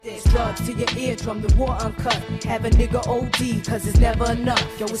Slugs to your eardrum, the war uncut. Have a nigga OD, cause it's never enough.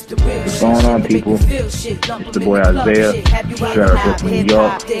 Yo, it's the real What's shit. going on, Shit people? that make you feel shit. Lump It's the 'em boy in the club Isaiah, shit. Have you straight out out high, of New hip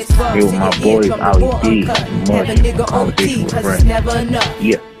York. hop, dead slugs Here with to my your boys, eardrum, the Ali war D, uncut. and Have a Mush, nigga Conversation OD, with cause Friends. it's never enough.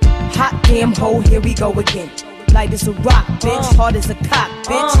 Yeah. Hot damn hole, here we go again. Light as a rock, bitch, hard as a cock,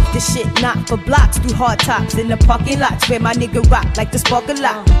 bitch. This shit not for blocks, through hard tops in the parking lots where my nigga rock like the spark a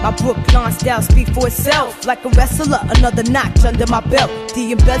lot. My Brooklyn style speak for itself, like a wrestler. Another notch under my belt.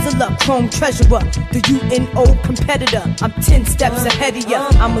 The embezzler, chrome treasurer, the UNO competitor. I'm 10 steps ahead of ya.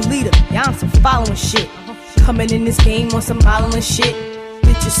 I'm a leader, yeah, I'm some following shit. Coming in this game on some modeling shit.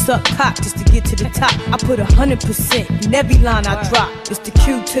 Bitches suck cock just to get to the top. I put 100% in every line I drop. It's the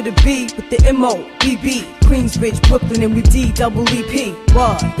Q to the B with the M-O-B-B. Queensbridge, Brooklyn, and we D-double-E-P.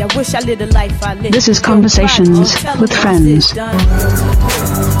 Whoa, y'all wish I lived a life I lived. This is Conversations with Friends. It's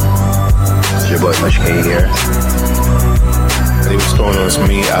your boy Mush K here. Hey, what's going on? It's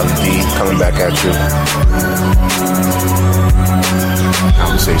me, Ali D, coming back at you.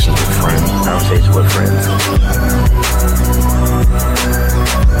 Conversations with Friends. Conversations with Friends.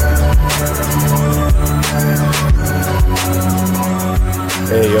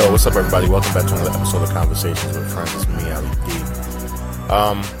 Hey, yo, what's up, everybody? Welcome back to another episode of Conversations with Friends. It's me, Ali D.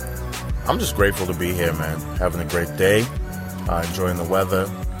 I'm just grateful to be here, man. Having a great day, enjoying the weather.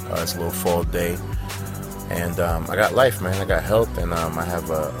 It's a little fall day, and I got life, man. I got health, and I have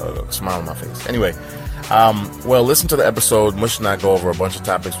a smile on my face. Anyway, well, listen to the episode. Mush and I go over a bunch of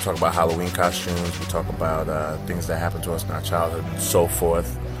topics. We talk about Halloween costumes. We talk about things that happened to us in our childhood, and so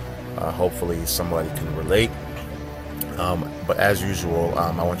forth. Hopefully, somebody can relate. But as usual,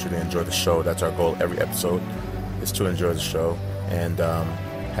 I want you to enjoy the show. That's our goal every episode, is to enjoy the show and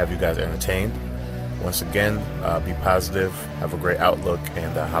have you guys entertained. Once again, be positive, have a great outlook,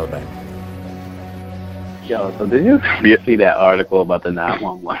 and holla back. Yo, so did you see that article about the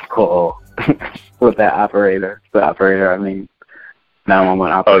 911 call with that operator? The operator, I mean,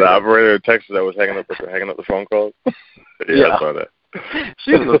 911 operator. Oh, the operator in Texas that was hanging up the phone calls? Yeah, I saw that.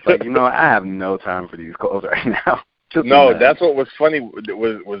 She was just like, I have no time for these calls right now. No, that's what was funny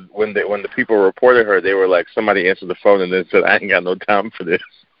was when the people reported her, they were like, somebody answered the phone and then said, I ain't got no time for this.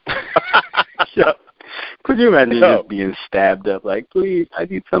 Yeah. Could you imagine just being stabbed up? Like, please, I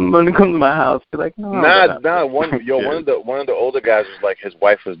need someone to come to my house. Be like, no. One of the older guys was like, his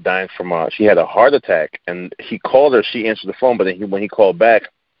wife was dying from she had a heart attack, and he called her. She answered the phone, but then when he called back,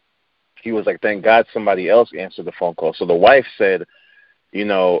 he was like, thank God somebody else answered the phone call. So the wife said,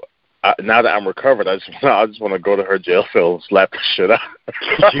 now that I'm recovered, I just want to go to her jail cell and slap the shit out.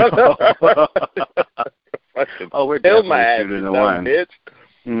 We're definitely shooting the one. Bitch.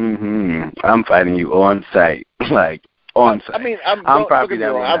 I'm fighting you on site, like on site. I mean, I'm probably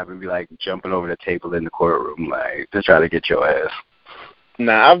that one having to be like jumping over the table in the courtroom, like to try to get your ass.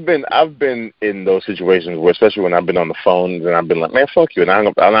 Nah, I've been in those situations where, especially when I've been on the phone, and I've been like, man, fuck you, and I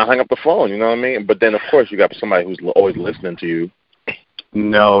hung up the phone. You know what I mean? But then, of course, you got somebody who's always listening to you.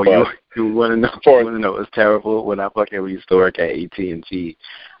 No, you want to know? It was terrible when I fucking used to work at AT&T.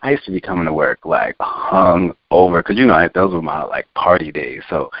 I used to be coming to work like hung over because those were my like party days.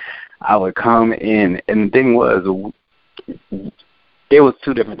 So I would come in, and the thing was, it was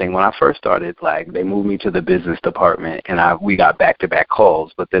two different things. When I first started, like they moved me to the business department, and we got back-to-back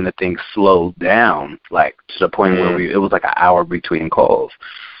calls. But then the thing slowed down, like to the point where it was like an hour between calls.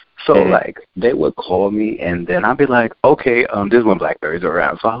 So, like, they would call me, and then I'd be like, okay, this is when BlackBerries were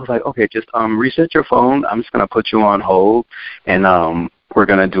around. So I was like, okay, just reset your phone. I'm just going to put you on hold, and we're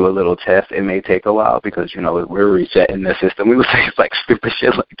going to do a little test. It may take a while because, we're resetting the system. We would say it's like stupid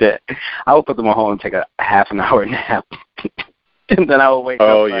shit like that. I would put them on hold and take a half an hour nap. And then I would wake up.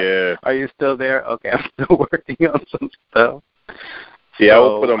 Oh, yeah. Are you still there? Okay, I'm still working on some stuff. Yeah, so, I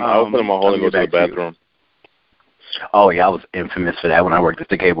would put them on hold and go to the bathroom. Oh, yeah, I was infamous for that when I worked at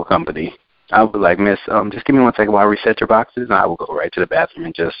the cable company. I was like, miss, just give me 1 second while I reset your boxes, and I will go right to the bathroom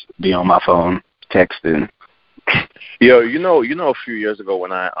and just be on my phone, texting. Yo, a few years ago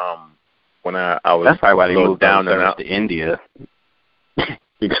when I was that's probably why they moved down and out to India.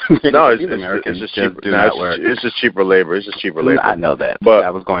 No, it's just cheaper. It's just cheaper labor. It's just cheaper labor. I know that, but I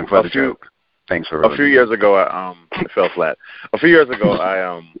was going for the joke. Thanks for a few years ago. It fell flat. A few years ago,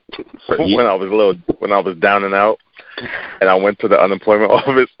 when I was down and out, and I went to the unemployment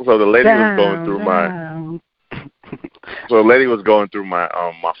office. So the lady was going through my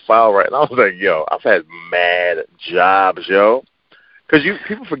my file, right? And I was like, yo, I've had mad jobs, yo. Because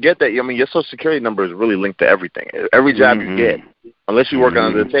people forget that. I mean, your Social Security number is really linked to everything. Every job you get, unless you're working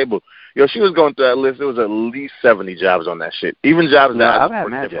under the table. Yo, she was going through that list. There was at least 70 jobs on that shit. Even jobs that I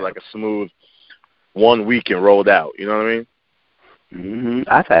worked there for like a smooth 1 week and rolled out. You know what I mean?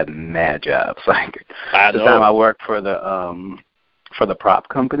 I've had mad jobs. Like the time I worked for the prop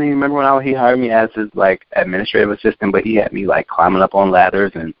company. Remember when he hired me as his like administrative assistant, but he had me like climbing up on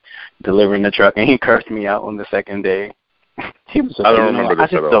ladders and delivering the truck, and he cursed me out on the second day. He was just, I don't remember this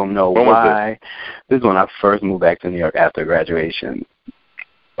I just don't know why. This is when I first moved back to New York after graduation.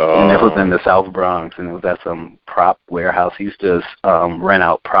 And it was in the South Bronx, and it was at some prop warehouse. He used to rent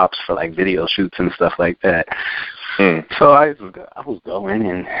out props for like video shoots and stuff like that. So I was going,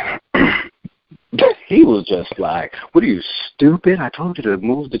 and he was just like, "What are you, stupid? I told you to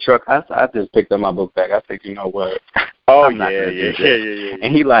move the truck." I just picked up my book bag. I said, "You know what? I'm not gonna do this."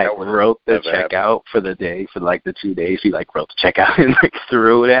 And he like wrote the check out for the day, for like the 2 days. He like wrote the check out and like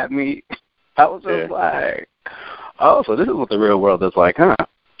threw it at me. I was just like, "Oh, so this is what the real world is like, huh?"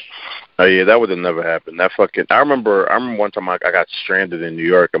 Oh yeah, that would have never happened. I remember one time I got stranded in New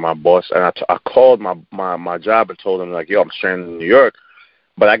York, and my boss and I called my job and told them like, "Yo, I'm stranded in New York,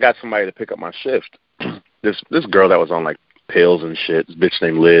 but I got somebody to pick up my shift." This girl that was on like pills and shit, this bitch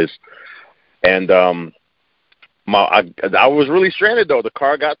named Liz, and I was really stranded though. The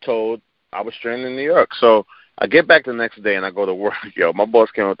car got towed. I was stranded in New York, so I get back the next day and I go to work. Yo, my boss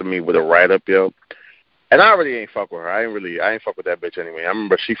came up to me with a write up, yo. And I already ain't fuck with her. I ain't fuck with that bitch anyway. I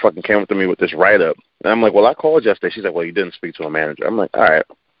remember she fucking came up to me with this write-up. And I'm like, well, I called yesterday. She's like, well, you didn't speak to a manager. I'm like, all right.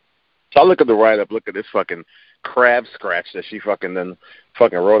 So I look at the write-up, look at this fucking crab scratch that she fucking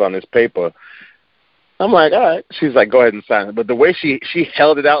wrote on this paper. I'm like, all right. She's like, go ahead and sign it. But the way she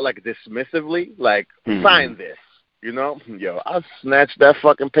held it out like dismissively, like, sign this, you know? Yo, I snatched that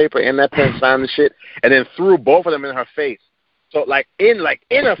fucking paper and that pen, signed the shit, and then threw both of them in her face. So, like in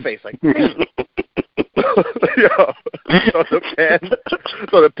her face, like, yo,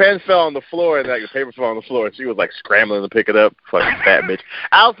 so the pen fell on the floor and like the paper fell on the floor and she was like scrambling to pick it up. Fucking fat bitch.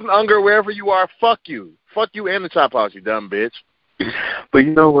 Alison Unger, wherever you are, fuck you and the Chop House, you dumb bitch. But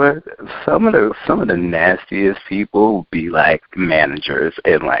you know what? Some of the nastiest people be like managers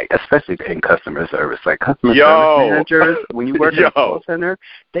and like, especially in customer service. Like customer service managers, when you work in a call center,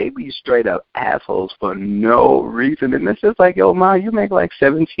 they be straight up assholes for no reason. And it's just like, yo, Ma, you make like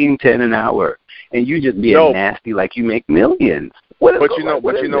 $17.10 an hour, and you just being nasty like you make millions. But you know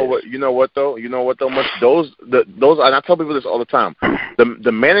what though? Those and I tell people this all the time.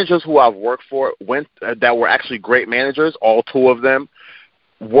 The managers who I've worked for that were actually great managers. All two of them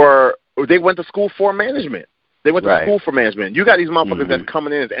they went to school for management. They went to school for management. You got these motherfuckers that's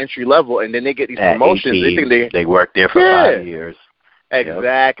coming in as entry level, and then they get these promotions. They think they worked there for 5 years.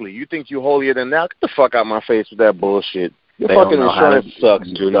 Exactly. Yep. You think you holier than thou? Get the fuck out my face with that bullshit. Your they fucking don't know insurance how to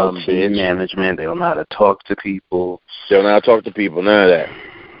sucks. do no team management. They don't know how to talk to people. They don't know how to talk to people. None of that.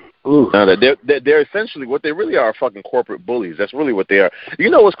 None of that. They're essentially what they really are fucking corporate bullies. That's really what they are. You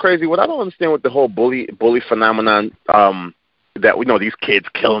know what's crazy? What I don't understand with the whole bully phenomenon, that we know these kids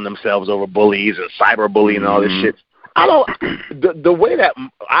killing themselves over bullies and cyberbullying and all this shit. I don't. The way that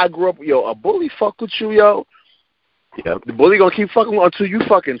I grew up, yo, a bully fuck with you, yo. Yep. The bully gonna keep fucking until you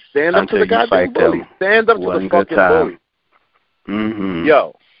fucking stand up to the goddamn bully. Stand up to the fucking bully.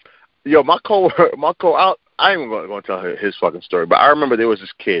 Yo, my I ain't even going to tell his fucking story, but I remember there was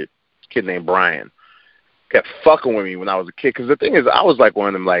this kid named Brian, kept fucking with me when I was a kid. Because the thing is, I was like one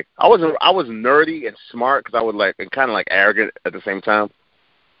of them, like I was nerdy and smart because I was like and kind of like arrogant at the same time.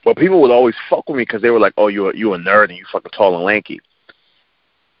 But people would always fuck with me because they were like, oh, you a nerd and you fucking tall and lanky.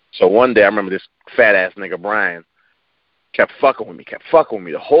 So one day I remember this fat ass nigga Brian kept fucking with me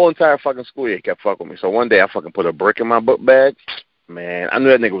the whole entire fucking school year. He kept fucking with me. So one day I fucking put a brick in my book bag. Man, I knew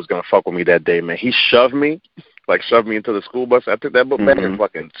that nigga was gonna fuck with me that day, man. He shoved me into the school bus. I took that book bag and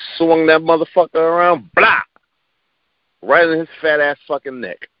fucking swung that motherfucker around, blah, right in his fat ass fucking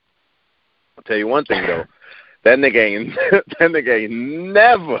neck. I'll tell you one thing though, that nigga ain't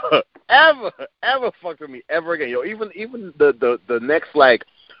never, ever fucked with me ever again. Yo, even the next like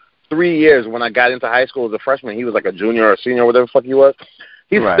 3 years when I got into high school as a freshman, he was like a junior or a senior, whatever the fuck he was.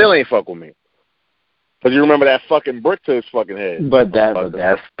 He still ain't fuck with me. Because you remember that fucking brick to his fucking head. But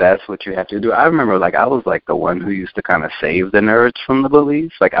that's what you have to do. I remember, like, I was, like, the one who used to kind of save the nerds from the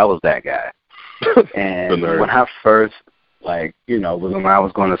bullies. Like, I was that guy. And when I first, like, you know, when I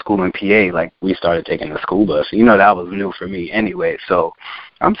was going to school in PA, like, we started taking the school bus. You know, that was new for me anyway. So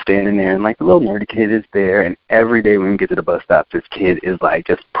I'm standing there, and, like, the little nerdy kid is there. And every day when we get to the bus stop, this kid is, like,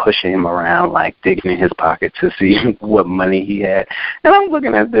 just pushing him around, like, digging in his pocket to see what money he had. And I'm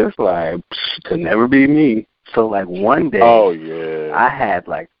looking at this, like, could never be me. So, like, one day, I had,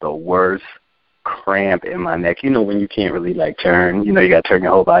 like, the worst cramp in my neck. You know when you can't really like turn. You know you got to turn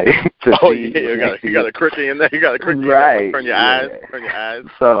your whole body to see. Yeah, you got a crick in your neck. You got a crick in your neck. Turn your eyes. Turn your eyes.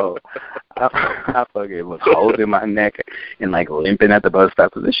 So I fucking was holding my neck and like limping at the bus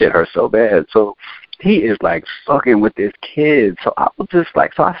stop because this shit hurt so bad. So he is like fucking with this kid. So I was just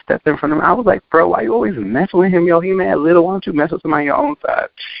like, so I stepped in front of him. I was like, bro, why you always messing with him? Yo, he mad little. Why don't you mess with him on your own side?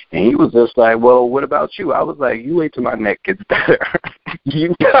 And he was just like, well, what about you? I was like, you wait till my neck gets better.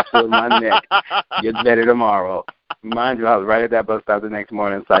 You wait till my neck gets better tomorrow. Mind you, I was right at that bus stop the next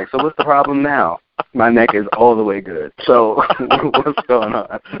morning. It's like, so what's the problem now? My neck is all the way good. So what's going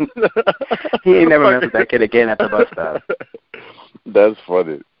on? He ain't never messed with that kid again at the bus stop. That's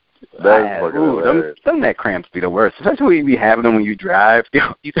funny. Some neck cramps be the worst, especially when you be having them when you drive. You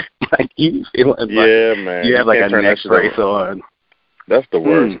feel like man, you have like a neck brace on. That's the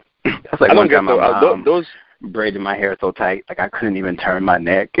worst. That's like one time my mom braided my hair so tight, like I couldn't even turn my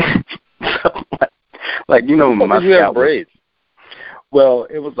neck. So, like you know, when my scalp braids. Well,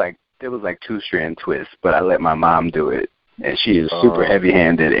 it was like 2-strand twists, but I let my mom do it. And she is super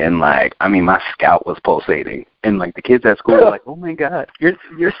heavy-handed, and like, I mean, my scalp was pulsating, and like the kids at school were like, "Oh my God, your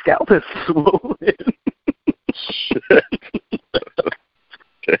scalp is swollen."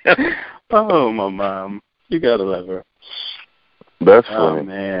 Oh, my mom, you gotta love her. That's funny. Oh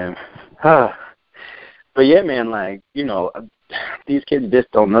man, but yeah, man, like you know, these kids just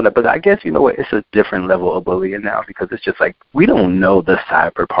don't know that. But I guess you know what? It's a different level of bullying now because it's just like we don't know the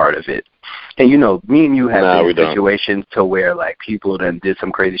cyber part of it. And, you know, me and you have been in situations to where, like, people then did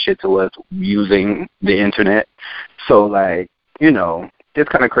some crazy shit to us using the Internet. So, like, you know, it's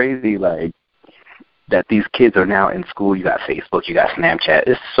kind of crazy, like, that these kids are now in school. You got Facebook, you got Snapchat.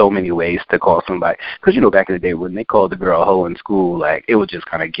 There's so many ways to call somebody. Because, you know, back in the day when they called the girl a hoe in school, like, it would just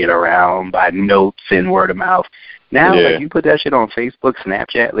kind of get around by notes and word of mouth. Now, like, you put that shit on Facebook,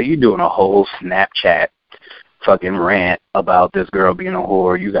 Snapchat, like, you're doing a whole Snapchat fucking rant about this girl being a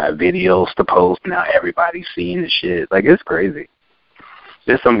whore. You got videos to post. Now everybody's seeing the shit. Like, it's crazy.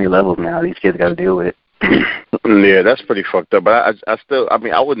 There's so many levels now these kids got to deal with. Yeah, that's pretty fucked up. But I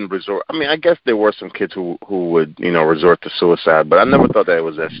mean, I wouldn't resort. I mean, I guess there were some kids who would, you know, resort to suicide, but I never thought that it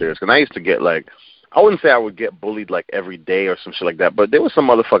was that serious. And I used to get, like, I wouldn't say I would get bullied, like, every day or some shit like that, but there were some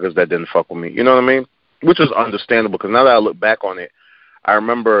motherfuckers that didn't fuck with me. You know what I mean? Which was understandable, because now that I look back on it, I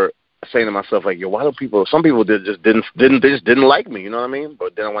remember saying to myself, like, yo, why do some people just didn't like me, you know what I mean?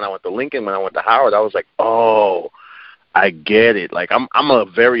 But then when I went to Lincoln, when I went to Howard, I was like, oh, I get it. Like, I'm a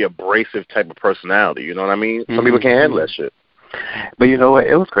very abrasive type of personality, you know what I mean? Some people can't handle that shit. But you know what?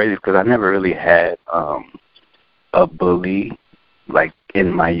 It was crazy because I never really had a bully, like,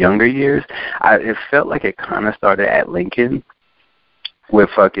 in my younger years. It felt like it kind of started at Lincoln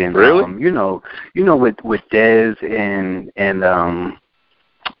with fucking, really? you know, with Dez and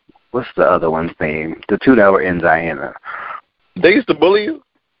what's the other one's name? The two that were in Diana. They used to bully you?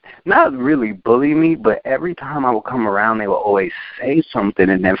 Not really bully me, but every time I would come around, they would always say something.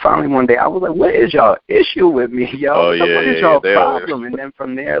 And then finally one day, I was like, what is y'all issue with me, yo? Oh, yeah, what is y'all problem? And then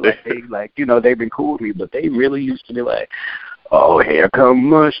from there, like, they, like, you know, they've been cool with me, but they really used to be like, oh, here come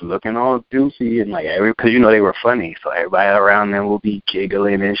Mush, looking all doofy. And, like, because, you know, they were funny. So everybody around them will be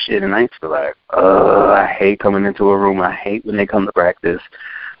giggling and shit. And I used to be like, I hate coming into a room. I hate when they come to practice.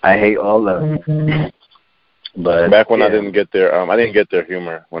 I hate all of them. But back when I didn't get their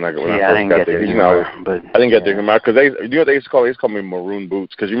humor when I first got their humor, I didn't get their humor because they, you know, what they used to call me maroon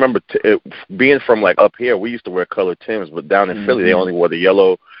boots, because you remember being from like up here, we used to wear colored Timbs, but down in Philly they only wore the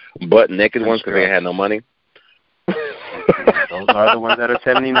yellow butt naked ones because they had no money. Those are the ones that are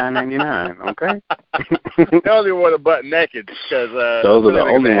 $79.99. Okay. They only wore the butt naked because those are the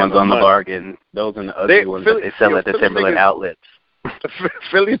only ones on the bargain. Those are the ugly ones that they sell at the Timberland outlets.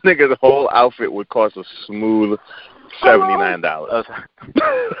 Philly nigga's whole outfit would cost a smooth $79.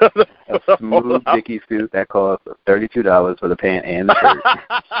 A smooth Dickie suit that costs $32 for the pant and the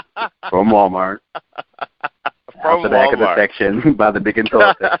shirt from Walmart. Out the back of the section by the big and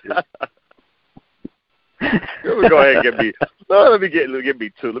tall section. Let me go ahead and get me. No, let me get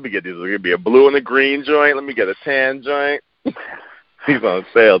me two. Let me get these. Let me get me a blue and a green joint. Let me get a tan joint. He's on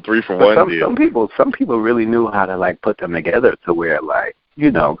sale, 3 for $1 deal. Some people really knew how to like put them together to where, like,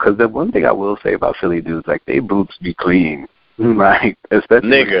 you know, because the one thing I will say about Philly dudes, like, they boots be clean, right? Especially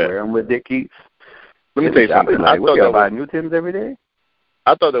when you wear them with Dickies. Let me tell you something. Like, what, y'all buy new Timbs every day?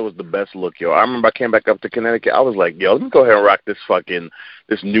 I thought that was the best look, yo. I remember I came back up to Connecticut. I was like, yo, let me go ahead and rock this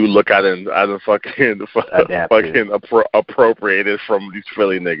new look I done appropriated from these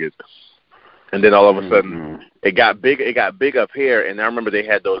Philly niggas. And then all of a sudden, it got big up here. And I remember they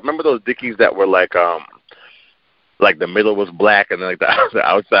had those Dickies that were like the middle was black and then like the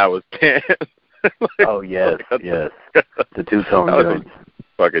outside was tan. Oh yes, yes. The two-tone joint.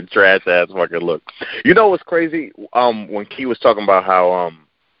 Fucking trash ass fucking look. You know what's crazy? When Key was talking about how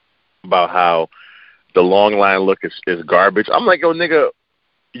the long line look is garbage. I'm like, yo, nigga,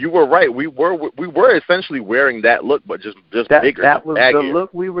 you were right. We were essentially wearing that look, but just bigger. That was baggier. the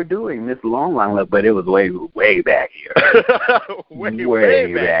look we were doing, this long line look, but it was way baggier. way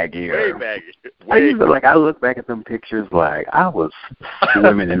baggier. I used to, I look back at them pictures like I was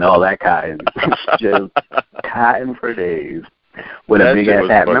swimming in all that cotton, just cotton for days. With a big ass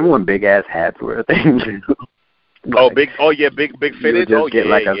hat. Remember when big ass hats were a thing? Big fitted. You would just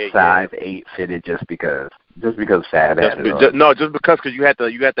get a size 8 fitted just because fat had it. No, just because you had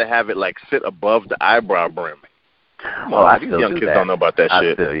to have it sit above the eyebrow brim. These young kids don't know about that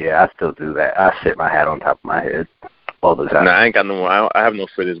shit. I still do that. I sit my hat on top of my head all the time. Nah, I ain't got no more. I have no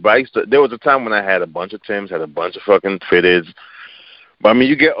fitteds, but there was a time when I had a bunch of Tims, had a bunch of fucking fitteds. But I mean,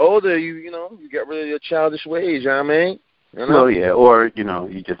 you get older, you get rid of your childish ways. You know what I mean? Well, yeah, or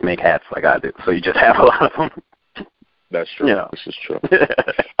you just make hats like I do, so you just have a lot of them. That's true. Yeah. This is true.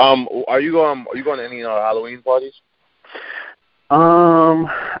 Are you going to any Halloween parties?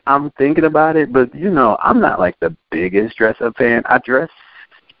 I'm thinking about it, but I'm not the biggest dress up fan. I dress.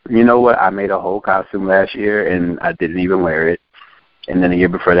 You know what? I made a whole costume last year, and I didn't even wear it. And then the year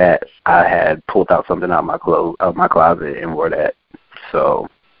before that, I had pulled out something out of my closet and wore that. So.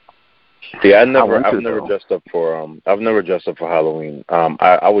 Yeah, I've never dressed up for Halloween.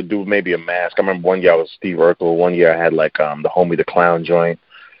 I would do maybe a mask. I remember one year I was Steve Urkel. One year I had the Homie the Clown joint.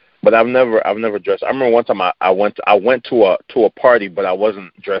 But I've never dressed. I remember one time I went to a party, but I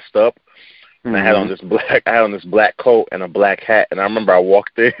wasn't dressed up. And I had on this black coat and a black hat. And I remember I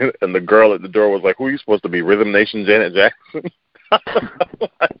walked in and the girl at the door was like, "Who are you supposed to be? Rhythm Nation Janet Jackson?"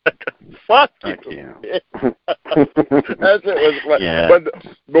 Fuck you. That shit was funny. Yeah. But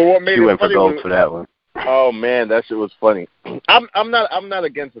what made she it went funny for gold was, for that one. Oh man, that shit was funny. I'm not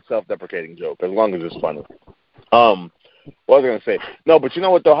against a self-deprecating joke as long as it's funny. What was I gonna say? No, but you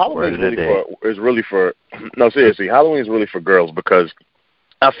know what though? Halloween seriously, Halloween is really for girls because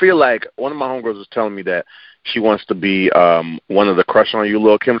I feel like one of my homegirls was telling me that she wants to be one of the crush on you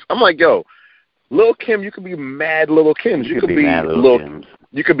Lil Kims. I'm like, yo, Lil Kim, you could be mad Lil Kims. You could be Lil Kims.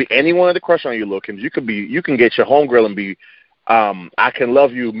 You could be any one of the crush on you Lil Kims. You can get your homegirl and be I Can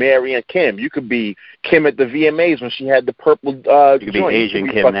Love You, Marianne Kim. You could be Kim at the VMAs when she had the purple You could be Asian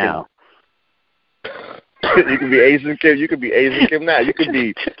Kim now. You could be Asian Kim. You could be Asian Kim now. You could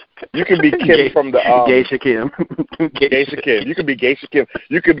be Kim from the Geisha Kim. Geisha Kim. You could be Geisha Kim.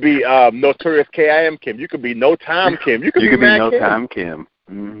 You could be Notorious K.I.M. Kim. You could be No Time Kim. You could be No Kim. Time Kim.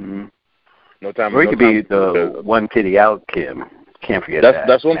 Mm-hmm. No Time. Or you could be the one titty out Kim. Can't forget that.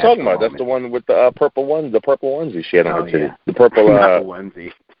 That's what I'm talking about. That's the one with the purple one, the purple onesie she had on her titty. Yeah. The purple not a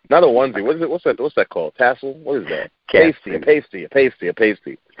onesie. Not a onesie. What is it? What's that called? Tassel? What is that? Pasty. A pasty.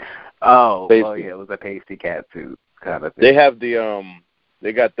 Oh, pasty. Well, yeah, it was a pasty cat suit kind of thing. They have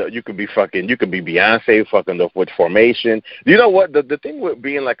they got you could be Beyonce fucking with Formation. You know what? The thing with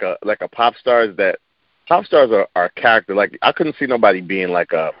being like a pop star is that pop stars are character. Like I couldn't see nobody being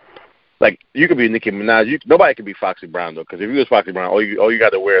you could be Nicki Minaj. Nobody could be Foxy Brown though, because if you was Foxy Brown, all you got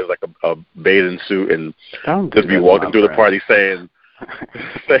to wear is a bathing suit and just be walking through the party saying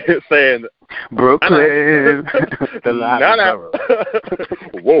Brooklyn. Nana.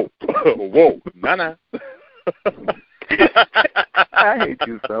 Whoa, Nana. I hate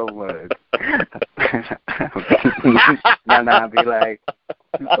you so much. Nana, be like,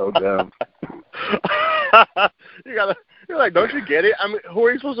 you're so dumb. You're like, don't you get it? I mean, who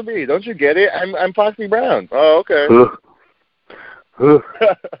are you supposed to be? Don't you get it? I'm Foxy Brown. Oh, okay.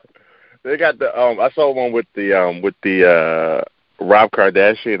 They got the I saw one with the Rob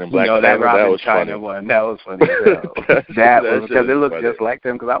Kardashian and Black Panther. That was China funny. One. That was funny. That was because it looked just like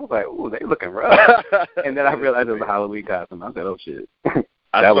them. Because I was like, ooh, they looking rough. And then I realized it was a Halloween costume. I said, oh shit.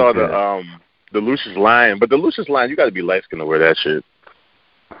 I saw the Lucius Lyon, but the Lucius Lyon, you got to be light skinned to wear that shit.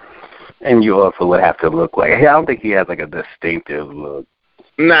 And you also would have to look like. I don't think he has a distinctive look.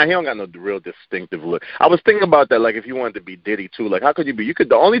 Nah, he don't got no real distinctive look. I was thinking about that, if you wanted to be Diddy too. How could you be?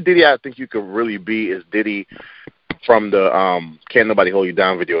 The only Diddy I think you could really be is Diddy from the Can't Nobody Hold You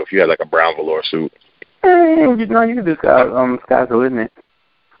Down video if you had a brown velour suit. You could do Sky's the Limit.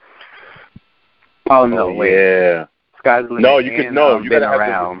 Oh no, wait. Yeah. Sky's the Limit. No, you could no. You been gotta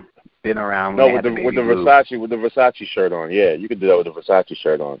around. Been around. No, with the Versace shirt on. Yeah, you could do that with the Versace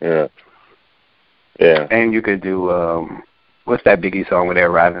shirt on. Yeah. Yeah. And you could do what's that Biggie song where they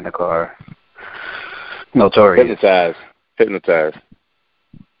arrive in the car? Notorious. Hypnotize.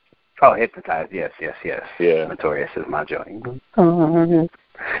 Oh, Hypnotize. Yes. Yeah. Notorious is my joint.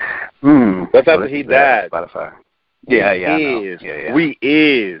 That's after he died. Spotify. Yeah. We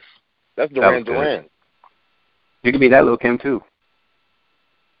is. That's Duran Duran. You could be that Lil Kim too.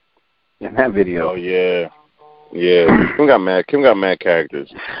 In that video. Oh yeah. Kim got mad characters.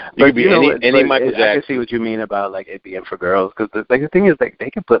 You could be any Michael Jackson. I can see what you mean about like it being for girls, because the thing is like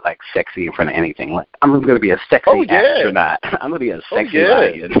they can put like sexy in front of anything. Like I'm gonna be a sexy astronaut. I'm gonna be a sexy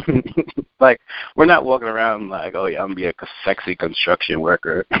lion. Like we're not walking around like, oh yeah, I'm gonna be a sexy construction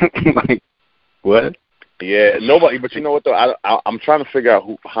worker. Like what? Yeah, nobody. But you know what though? I'm trying to figure out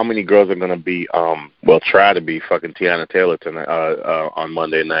how many girls are gonna be try to be fucking Tiana Taylor tonight on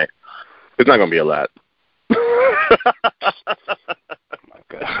Monday night. It's not gonna be a lot. It's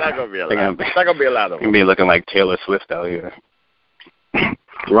not gonna be a lot. It's not gonna be a lot of them. You're gonna be looking like Taylor Swift out here.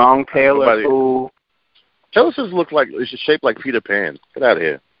 Wrong Taylor, fool. Taylor Swift looks like she's shaped like Peter Pan. Get out of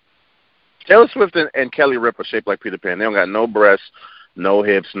here. Taylor Swift and Kelly Ripa are shaped like Peter Pan. They don't got no breasts, no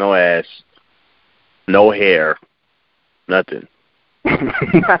hips, no ass, no hair, nothing.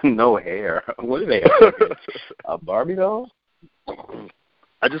 No hair. What are they? A Barbie doll?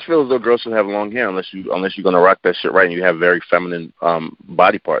 I just feel as though girls should have long hair unless you're gonna rock that shit right and you have very feminine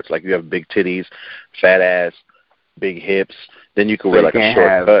body parts. Like you have big titties, fat ass, big hips. Then you can wear like a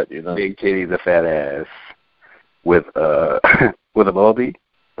short cut. You know, big titties, a fat ass, with with a baldy.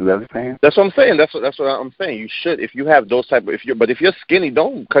 Is that what you're saying? That's what I'm saying. That's what I'm saying. You should, if you have those type of, if you're skinny,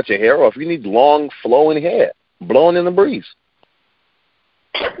 don't cut your hair off. You need long flowing hair, blowing in the breeze.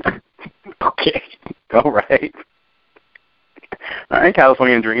 Okay. All right. All right,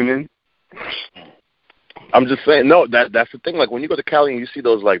 California dreaming. I'm just saying, no, that's the thing. Like when you go to Cali and you see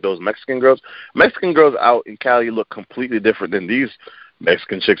those Mexican girls out in Cali look completely different than these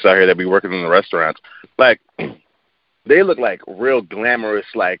Mexican chicks out here that be working in the restaurants. Like they look like real glamorous,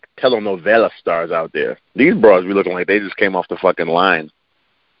 like telenovela stars out there. These bras be looking like they just came off the fucking line.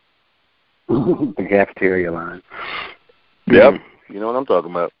 The cafeteria line. Yep. You know what I'm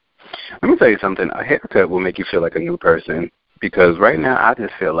talking about. Let me tell you something. A haircut will make you feel like a new person, because right now I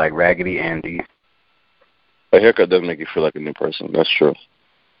just feel like Raggedy Andy. A haircut does make you feel like a new person. That's true.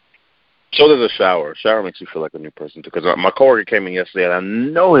 So does a shower. A shower makes you feel like a new person, too. Because my coworker came in yesterday, and I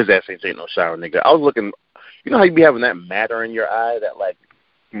know his ass ain't no shower, nigga. I was looking, you know how you be having that matter in your eye, that, like,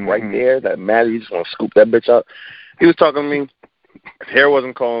 right there, that matter, you just want to scoop that bitch out? He was talking to me. His hair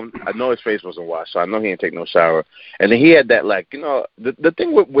wasn't combed. I know his face wasn't washed, so I know he didn't take no shower. And then he had that, like, you know, the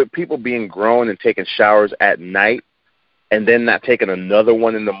thing with people being grown and taking showers at night and then not taking another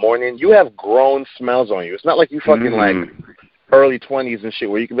one in the morning, you have grown smells on you. It's not like you fucking, like, early 20s and shit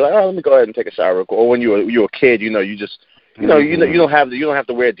where you can be like, oh, let me go ahead and take a shower. Or when you were a kid, you know, you just, you don't have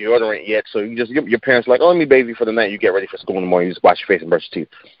to wear deodorant yet, so you just, your parents are like, oh, let me bathe you for the night. You get ready for school in the morning. You just wash your face and brush your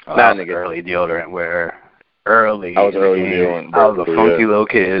teeth. Nah, nigga. Early deodorant wear. Early. I was early deodorant. I was a funky little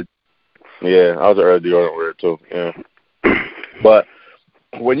kid. Yeah, I was an early deodorant wearer too. Yeah. But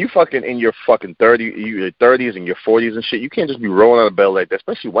when you fucking in your fucking 30s and your 40s and shit, you can't just be rolling out of bed like that,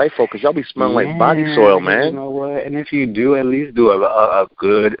 especially white folk, because y'all be smelling like body soil, man. You know what? And if you do, at least do a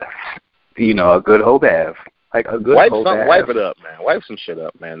good, a good whole bath. Like a good whole bath. Wipe it up, man. Wipe some shit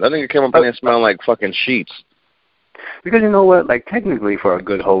up, man. That nigga came up in there smelling like fucking sheets. Because you know what? Like, technically, for a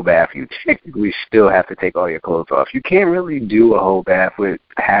good whole bath, you technically still have to take all your clothes off. You can't really do a whole bath with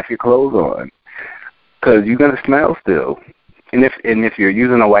half your clothes on, because you're going to smell still. And if you're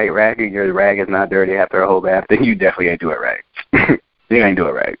using a white rag and your rag is not dirty after a whole bath, then you definitely ain't do it right. You ain't do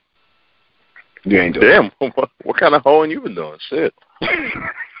it right. You ain't do it. Damn, what kind of hoeing you been doing? Shit.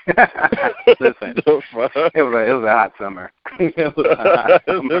 Listen, it was a hot summer. It's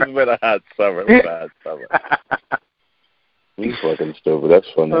been a hot summer. You fucking stupid. That's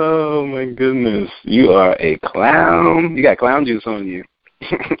funny. Oh my goodness, you are a clown. You got clown juice on you.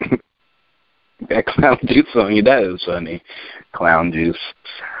 You got clown juice on you. That is funny. Clown juice.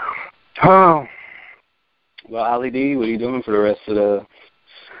 Oh. Well, Ali D, what are you doing for the rest of the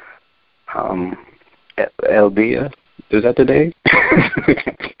Elbia? Is that today?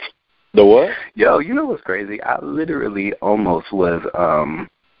 The what? Yo, you know what's crazy? I literally almost was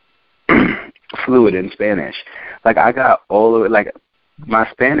fluent in Spanish. Like, I got all of it. Like, my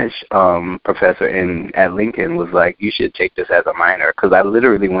Spanish professor at Lincoln was like, you should take this as a minor, because I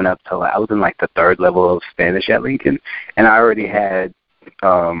literally went up to, I was in like the 3rd level of Spanish at Lincoln, and I already had,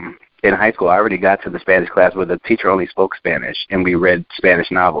 in high school, I already got to the Spanish class where the teacher only spoke Spanish, and we read Spanish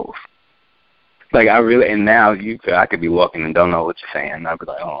novels. Like, and now I could be walking and don't know what you're saying. I'd be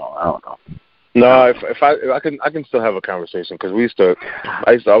like, oh, I don't know. No, if I can still have a conversation because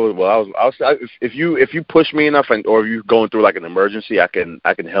if you push me enough or if you're going through like an emergency, I can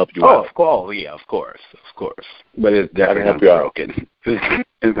help you out. Of course. But it's definitely gonna be broken.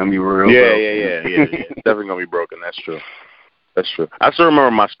 It's gonna be real. Yeah. It's definitely gonna be broken. That's true. I still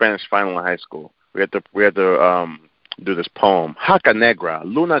remember my Spanish final in high school. We had to do this poem. Jaca negra,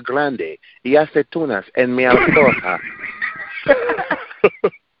 luna grande, y aceitunas en mi alforja.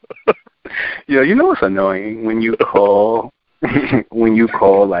 Yeah, you know what's annoying when you call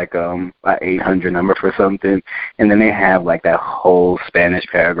like a 800 number for something, and then they have like that whole Spanish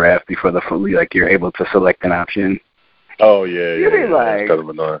paragraph before the fully like you're able to select an option. Oh yeah. Like, that's kind of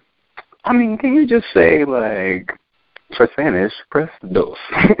annoying. I mean, can you just say like for Spanish, press dos?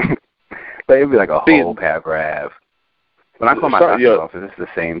 But it'd be like a whole paragraph. When I call my doctor's office, it's the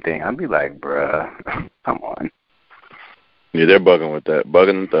same thing. I'd be like, bruh, come on. Yeah, they're bugging with that,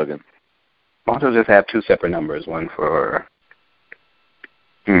 bugging and thugging. Why don't you just have two separate numbers, one for?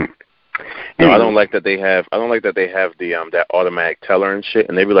 No, I don't like that they have. I don't like that they have the that automatic teller and shit,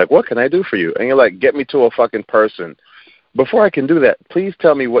 and they be like, "What can I do for you?" And you're like, "Get me to a fucking person." Before I can do that, please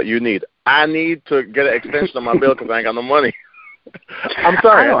tell me what you need. I need to get an extension on my bill because I ain't got no money. I'm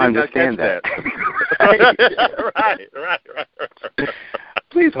sorry, I don't understand that. Right.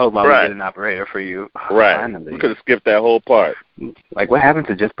 Please hold while we get an operator for you. Right. Finally. We could have skipped that whole part. Like, what happened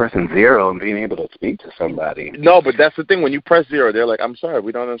to just pressing 0 and being able to speak to somebody? No, but that's the thing. When you press 0, they're like, "I'm sorry,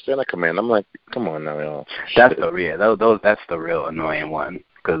 we don't understand that command." I'm like, "Come on now, y'all." That's the real annoying one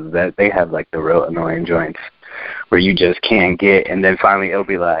because they have like the real annoying joints where you just can't get, and then finally it'll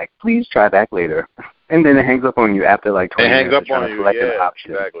be like, "Please try back later," and then it hangs up on you after like 20 minutes. It hangs up on you. Yeah, an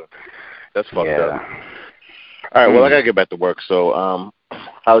option. Exactly. That's fucked up. All right, well, I gotta get back to work, so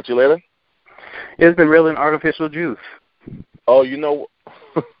holler at you later. It's been real and artificial juice. Oh, you know.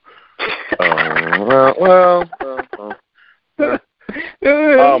 I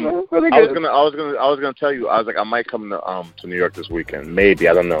was gonna tell you. I was like, I might come to New York this weekend. Maybe,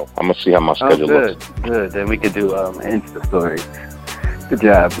 I don't know. I'm gonna see how my schedule looks. Good. Then we could do Insta stories. Good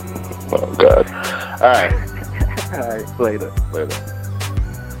job. Oh God. All right. Later.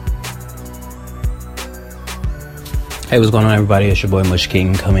 Hey, what's going on, everybody? It's your boy Mush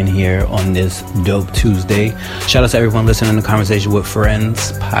King coming here on this dope Tuesday. Shout out to everyone listening to Conversation with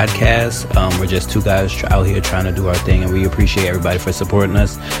Friends podcast. We're just two guys out here trying to do our thing, and we appreciate everybody for supporting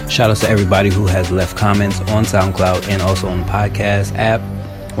us. Shout out to everybody who has left comments on SoundCloud and also on the podcast app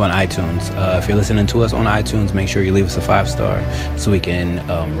on iTunes. If you're listening to us on iTunes, make sure you leave us a 5-star so we can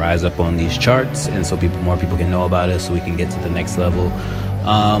rise up on these charts, and so more people can know about us, so we can get to the next level.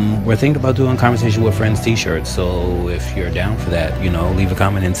 We're thinking about doing Conversation with Friends t-shirts, so if you're down for that, leave a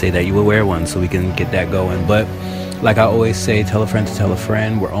comment and say that you will wear one so we can get that going. But like I always say, tell a friend to tell a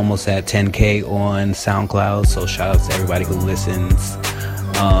friend. We're almost at 10K on SoundCloud, so shout out to everybody who listens.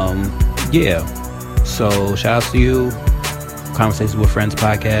 So shout out to you. Conversations with Friends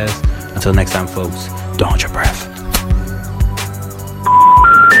podcast. Until next time, folks, don't hold your breath.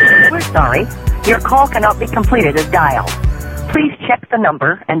 We're sorry. Your call cannot be completed as dialed. Please check the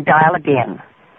number and dial again.